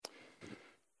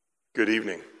Good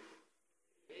evening.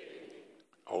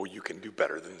 Oh, you can do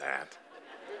better than that.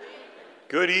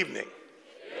 Good evening.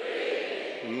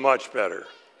 Much better.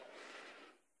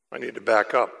 I need to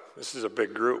back up. This is a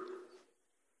big group.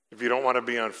 If you don't want to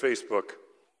be on Facebook,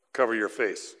 cover your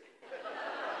face.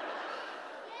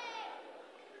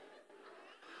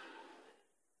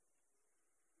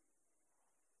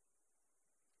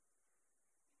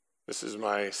 This is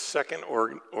my second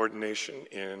ordination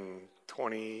in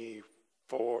 28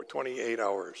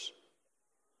 hours.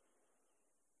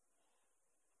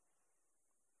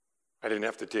 I didn't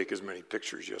have to take as many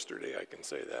pictures yesterday, I can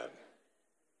say that.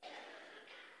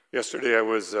 Yesterday I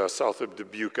was south of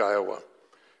Dubuque, Iowa,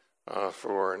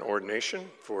 for an ordination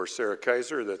for Sarah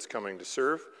Kaiser that's coming to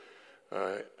serve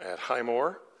at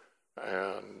Highmore,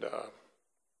 and it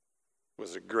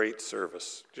was a great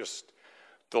service, just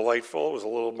delightful. It was a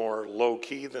little more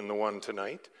low-key than the one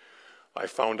tonight. I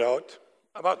found out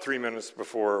about 3 minutes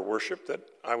before worship that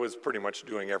I was pretty much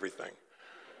doing everything,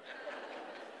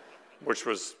 which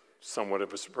was somewhat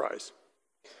of a surprise.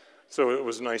 So it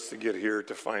was nice to get here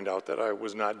to find out that I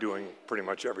was not doing pretty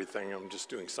much everything. I'm just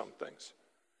doing some things.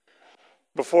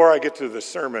 Before I get to the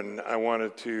sermon, I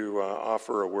wanted to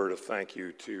offer a word of thank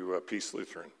you to Peace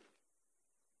Lutheran.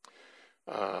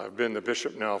 I've been the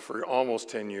bishop now for almost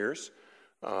 10 years.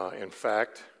 In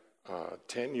fact,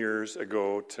 10 years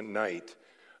ago tonight,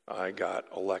 I got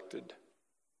elected.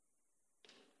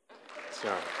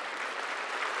 So,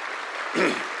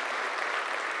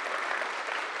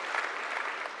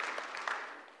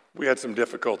 we had some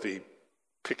difficulty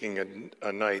picking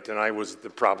a night, and I was the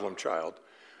problem child.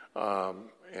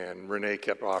 And Renae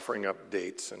kept offering up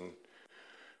dates, and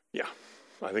yeah,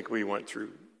 I think we went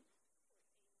through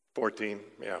 14,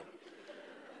 yeah.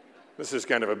 This is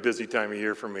kind of a busy time of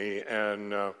year for me,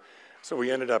 and so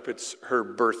we ended up, it's her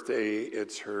birthday,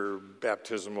 it's her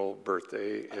baptismal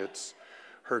birthday, it's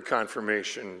her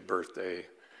confirmation birthday.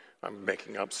 I'm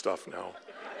making up stuff now.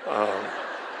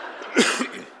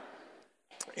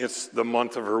 It's the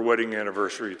month of her wedding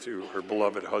anniversary to her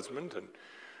beloved husband, and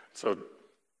so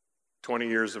 20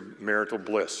 years of marital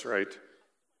bliss, right?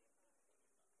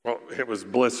 Well, it was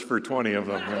bliss for 20 of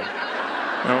them.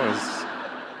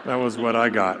 That was what I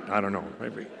got. I don't know,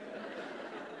 maybe.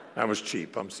 That was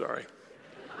cheap, I'm sorry.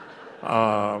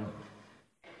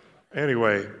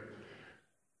 Anyway,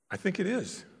 I think it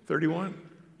is 31.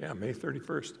 Yeah, May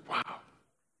 31st. Wow.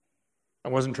 I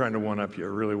wasn't trying to one-up you, I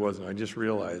really wasn't. I just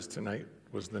realized tonight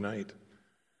was the night.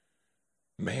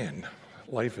 Man,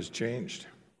 life has changed.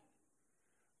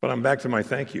 But I'm back to my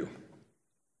thank you.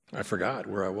 I forgot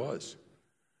where I was.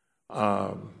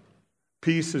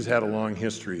 Peace has had a long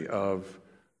history of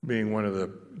being one of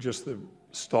the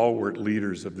stalwart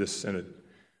leaders of this synod.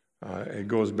 It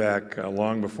goes back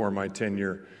long before my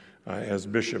tenure as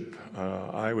bishop.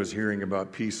 I was hearing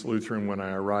about Peace Lutheran when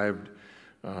I arrived,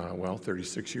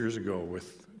 36 years ago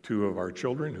with two of our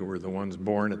children who were the ones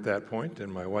born at that point,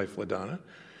 and my wife, LaDonna.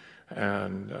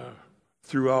 And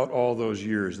throughout all those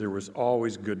years, there was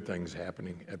always good things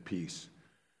happening at Peace.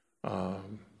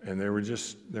 And there was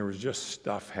just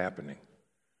stuff happening.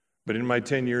 But in my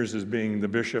 10 years as being the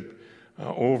bishop,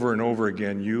 over and over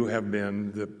again, you have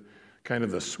been the kind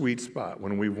of the sweet spot.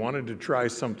 When we wanted to try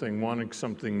something, wanted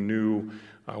something new,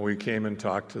 we came and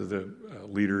talked to the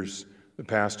leaders, the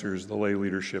pastors, the lay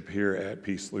leadership here at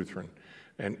Peace Lutheran.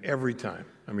 And every time,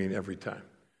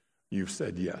 you've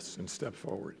said yes and stepped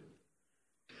forward.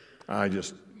 I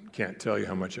just can't tell you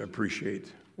how much I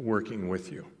appreciate working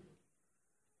with you.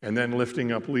 And then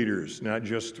lifting up leaders, not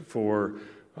just for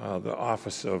the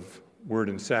office of Word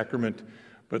and Sacrament,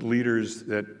 but leaders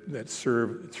that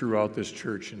serve throughout this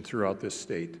church and throughout this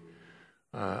state.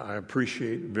 I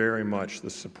appreciate very much the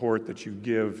support that you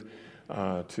give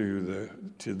to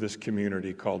this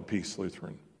community called Peace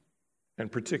Lutheran,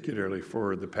 and particularly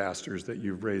for the pastors that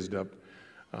you've raised up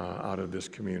out of this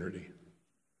community.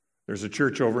 There's a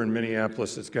church over in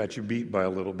Minneapolis that's got you beat by a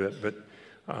little bit, but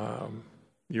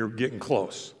you're getting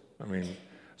close.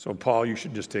 So Paul, you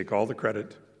should just take all the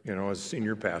credit, as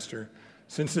senior pastor.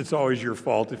 Since it's always your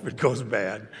fault if it goes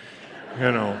bad,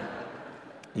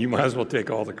 you might as well take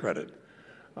all the credit.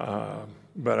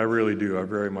 But I really do. I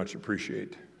very much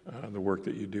appreciate the work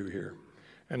that you do here.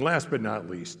 And last but not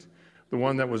least, the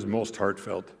one that was most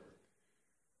heartfelt,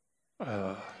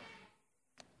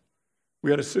 we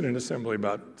had a synod assembly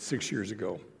about 6 years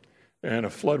ago, and a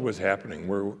flood was happening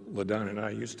where LaDonna and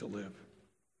I used to live.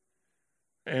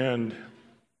 And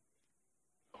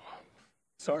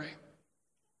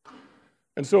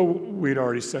so we'd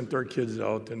already sent our kids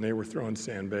out, and they were throwing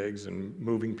sandbags and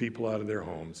moving people out of their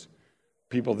homes,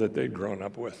 people that they'd grown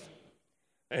up with.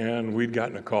 And we'd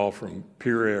gotten a call from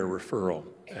Peer Air Referral,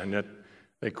 and that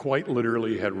they quite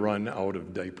literally had run out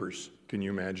of diapers. Can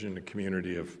you imagine a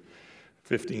community of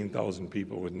 15,000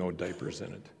 people with no diapers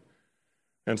in it?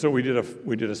 And so we did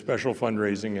a special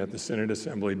fundraising at the Synod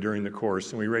Assembly during the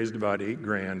course, and we raised about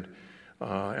 $8,000.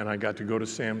 And I got to go to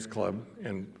Sam's Club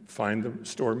and find the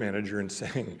store manager and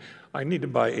saying, I need to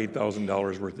buy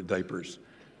 $8,000 worth of diapers.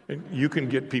 And you can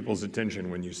get people's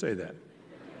attention when you say that.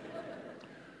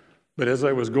 But as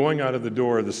I was going out of the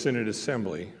door of the Synod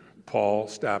Assembly, Paul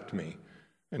stopped me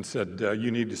and said, you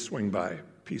need to swing by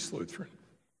Peace Lutheran.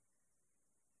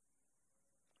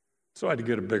 So I had to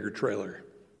get a bigger trailer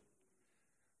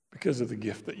because of the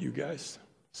gift that you guys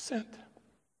sent.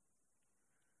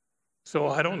 So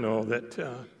I don't know that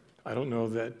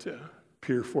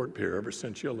Fort Pierre ever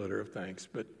sent you a letter of thanks,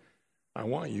 but I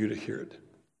want you to hear it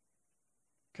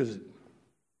because it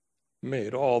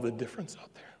made all the difference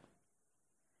out there.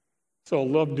 So I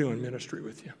love doing ministry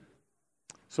with you.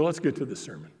 So let's get to the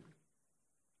sermon.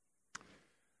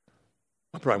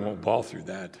 I probably won't bawl through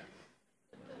that.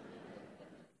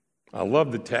 I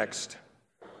love the text.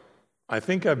 I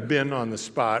think I've been on the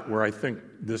spot where I think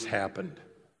this happened.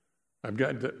 I've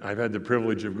had the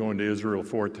privilege of going to Israel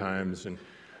 4 times, and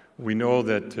we know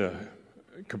that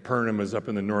Capernaum is up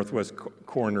in the northwest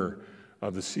corner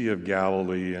of the Sea of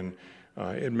Galilee, and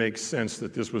it makes sense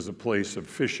that this was a place of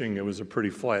fishing. It was a pretty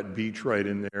flat beach right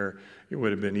in there. It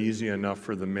would have been easy enough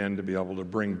for the men to be able to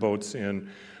bring boats in.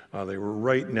 They were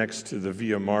right next to the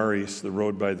Via Maris, the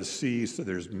road by the sea, so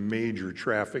there's major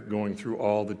traffic going through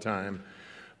all the time.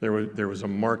 There was a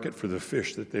market for the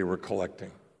fish that they were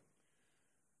collecting.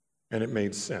 And it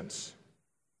made sense.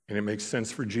 And it makes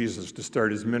sense for Jesus to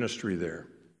start his ministry there.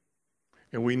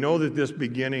 And we know that this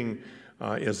beginning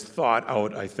is thought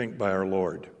out, I think, by our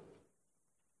Lord.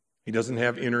 He doesn't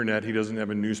have internet, he doesn't have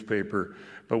a newspaper,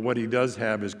 but what he does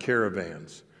have is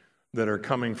caravans that are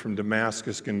coming from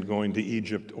Damascus and going to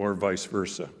Egypt or vice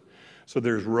versa. So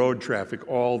there's road traffic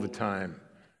all the time.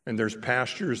 And there's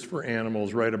pastures for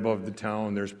animals right above the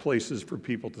town. There's places for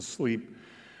people to sleep.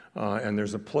 And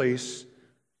there's a place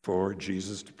for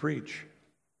Jesus to preach.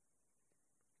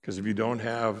 Because if you don't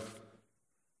have,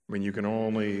 you can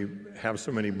only have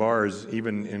so many bars,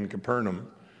 even in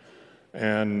Capernaum,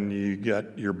 and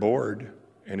you're bored,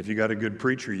 and if you got a good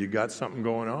preacher, you got something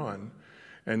going on.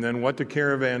 And then what do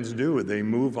caravans do? They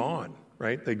move on,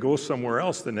 right? They go somewhere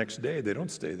else the next day. They don't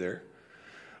stay there.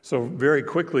 So very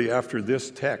quickly after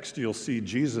this text, you'll see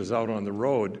Jesus out on the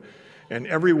road, and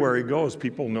everywhere he goes,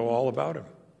 people know all about him.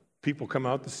 People come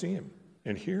out to see him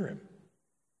and hear him.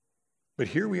 But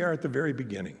here we are at the very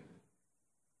beginning.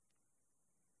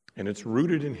 And it's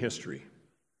rooted in history.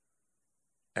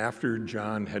 After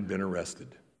John had been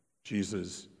arrested,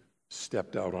 Jesus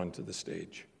stepped out onto the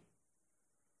stage.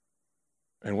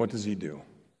 And what does he do?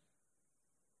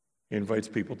 He invites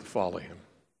people to follow him.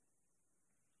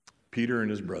 Peter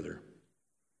and his brother.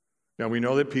 Now we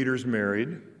know that Peter's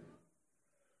married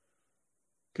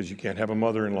because you can't have a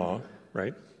mother-in-law,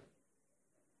 right?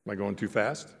 Am I going too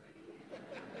fast?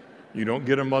 You don't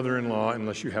get a mother-in-law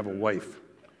unless you have a wife.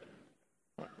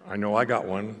 I know I got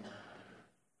one,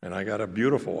 and I got a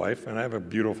beautiful wife, and I have a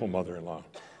beautiful mother-in-law.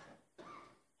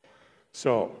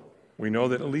 So we know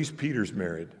that at least Peter's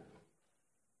married.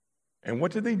 And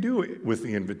what do they do with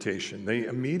the invitation? They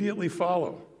immediately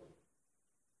follow.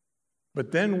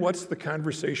 But then what's the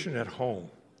conversation at home?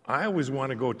 I always want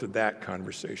to go to that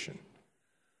conversation.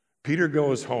 Peter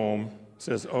goes home,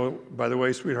 says, oh, by the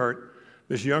way, sweetheart,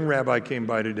 this young rabbi came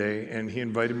by today, and he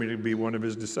invited me to be one of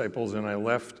his disciples, and I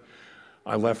left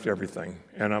everything.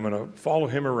 And I'm going to follow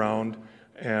him around,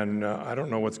 and I don't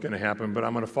know what's going to happen, but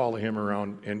I'm going to follow him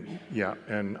around,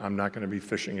 and I'm not going to be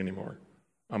fishing anymore.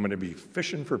 I'm going to be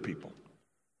fishing for people.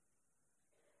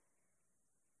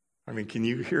 Can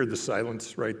you hear the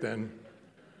silence right then?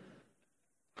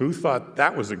 Who thought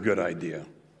that was a good idea?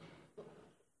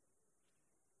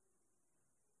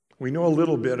 We know a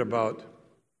little bit about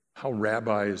how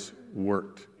rabbis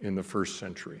worked in the first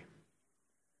century.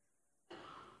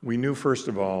 We knew, first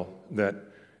of all, that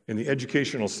in the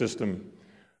educational system,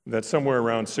 that somewhere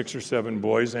around 6 or 7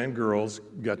 boys and girls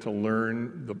got to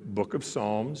learn the book of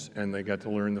Psalms, and they got to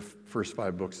learn the first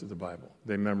 5 books of the Bible.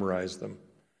 They memorized them.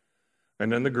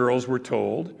 And then the girls were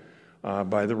told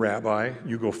by the rabbi,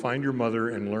 you go find your mother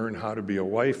and learn how to be a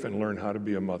wife and learn how to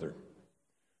be a mother.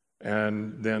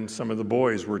 And then some of the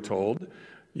boys were told,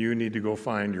 you need to go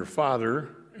find your father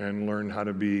and learn how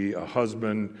to be a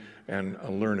husband and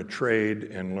learn a trade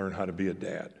and learn how to be a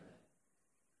dad.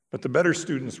 But the better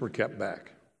students were kept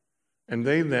back. And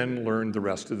they then learned the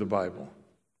rest of the Bible.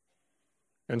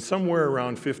 And somewhere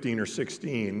around 15 or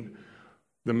 16,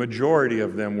 the majority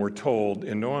of them were told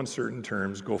in no uncertain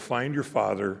terms, go find your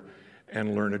father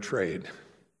and learn a trade,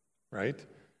 right?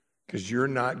 Because you're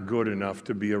not good enough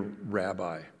to be a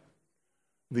rabbi.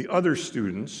 The other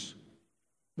students,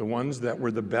 the ones that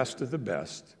were the best of the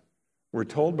best, were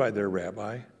told by their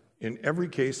rabbi, in every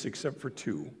case except for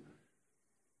two,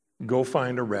 go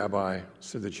find a rabbi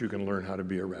so that you can learn how to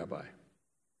be a rabbi.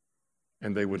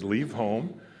 And they would leave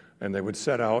home and they would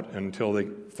set out until they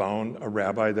found a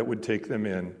rabbi that would take them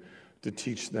in to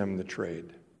teach them the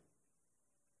trade.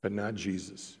 But not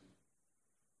Jesus.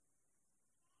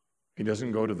 He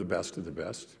doesn't go to the best of the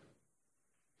best.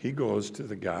 He goes to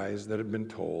the guys that have been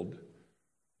told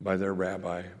by their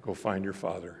rabbi, go find your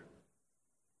father.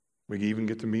 We even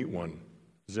get to meet one,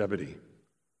 Zebedee.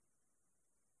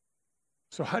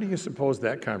 So how do you suppose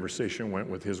that conversation went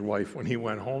with his wife when he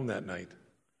went home that night?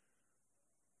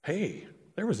 Hey,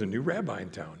 there was a new rabbi in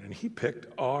town, and he picked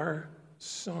our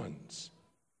sons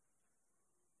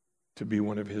to be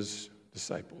one of his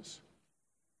disciples.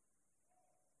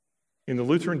 In the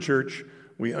Lutheran Church,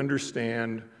 we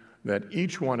understand that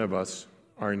each one of us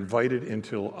are invited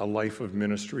into a life of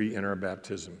ministry in our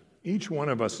baptism. Each one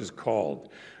of us is called.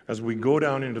 As we go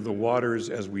down into the waters,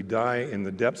 as we die in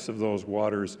the depths of those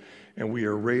waters, and we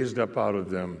are raised up out of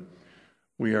them,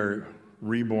 we are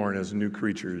reborn as new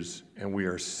creatures, and we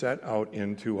are set out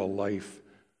into a life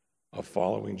of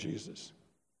following Jesus.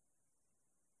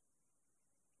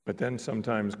 But then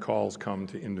sometimes calls come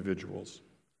to individuals.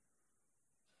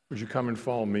 Would you come and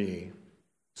follow me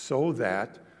so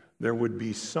that there would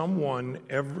be someone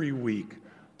every week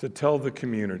to tell the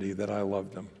community that I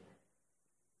love them?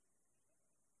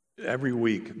 Every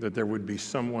week that there would be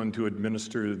someone to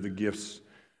administer the gifts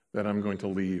that I'm going to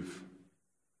leave.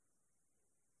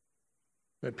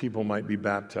 That people might be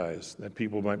baptized, that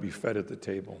people might be fed at the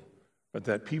table, but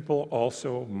that people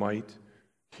also might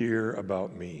hear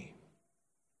about me.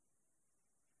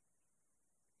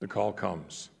 The call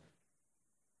comes.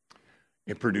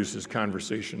 It produces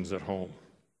conversations at home.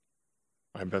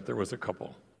 I bet there was a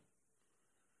couple.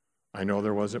 I know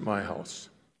there was at my house.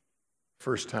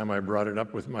 First time I brought it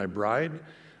up with my bride,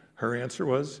 her answer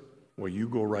was, well, you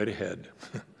go right ahead.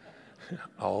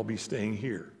 I'll be staying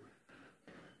here.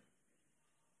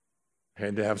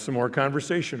 Had to have some more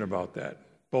conversation about that,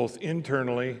 both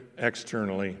internally,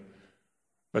 externally.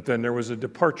 But then there was a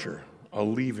departure, a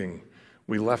leaving.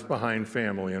 We left behind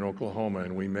family in Oklahoma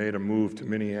and we made a move to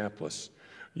Minneapolis.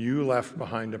 You left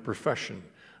behind a profession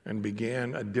and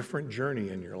began a different journey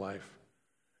in your life.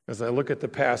 As I look at the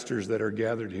pastors that are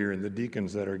gathered here and the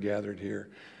deacons that are gathered here,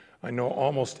 I know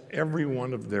almost every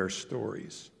one of their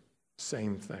stories.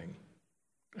 Same thing.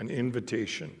 An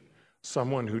invitation.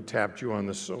 Someone who tapped you on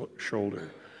the shoulder.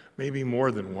 Maybe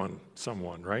more than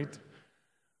someone, right?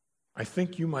 I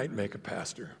think you might make a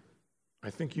pastor. I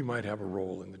think you might have a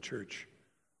role in the church.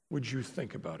 Would you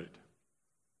think about it?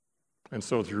 And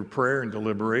so through prayer and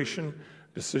deliberation,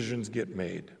 decisions get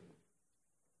made.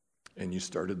 And you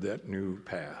started that new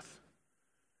path.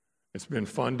 It's been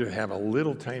fun to have a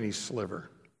little tiny sliver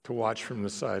to watch from the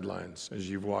sidelines as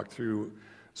you've walked through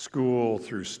school,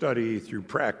 through study, through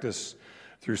practice,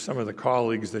 through some of the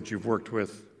colleagues that you've worked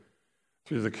with,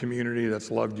 through the community that's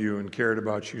loved you and cared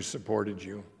about you, supported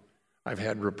you. I've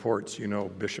had reports,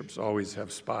 bishops always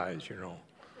have spies,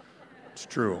 It's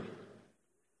true.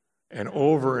 And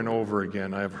over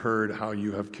again, I've heard how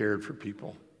you have cared for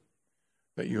people,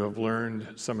 that you have learned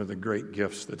some of the great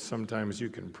gifts that sometimes you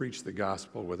can preach the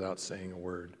gospel without saying a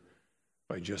word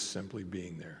by just simply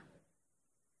being there.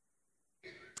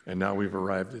 And now we've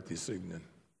arrived at this evening.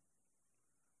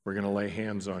 We're going to lay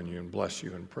hands on you and bless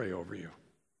you and pray over you.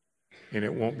 And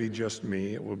it won't be just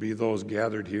me. It will be those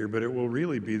gathered here, but it will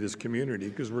really be this community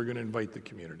because we're going to invite the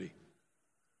community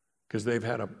because they've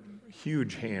had a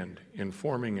huge hand in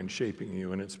forming and shaping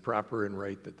you, and it's proper and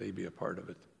right that they be a part of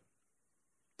it.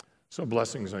 So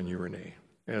blessings on you, Renae,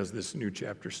 as this new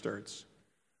chapter starts.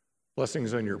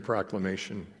 Blessings on your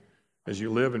proclamation as you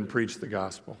live and preach the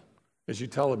gospel, as you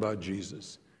tell about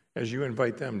Jesus, as you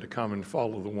invite them to come and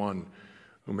follow the one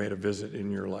who made a visit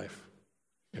in your life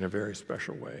in a very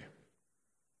special way.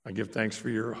 I give thanks for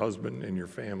your husband and your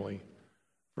family,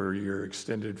 for your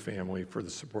extended family, for the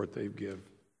support they give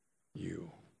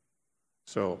you.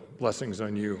 So blessings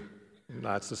on you,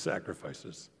 lots of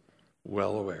sacrifices,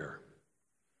 well aware.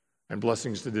 And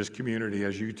blessings to this community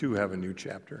as you too have a new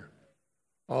chapter.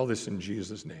 All this in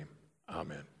Jesus' name.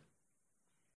 Amen.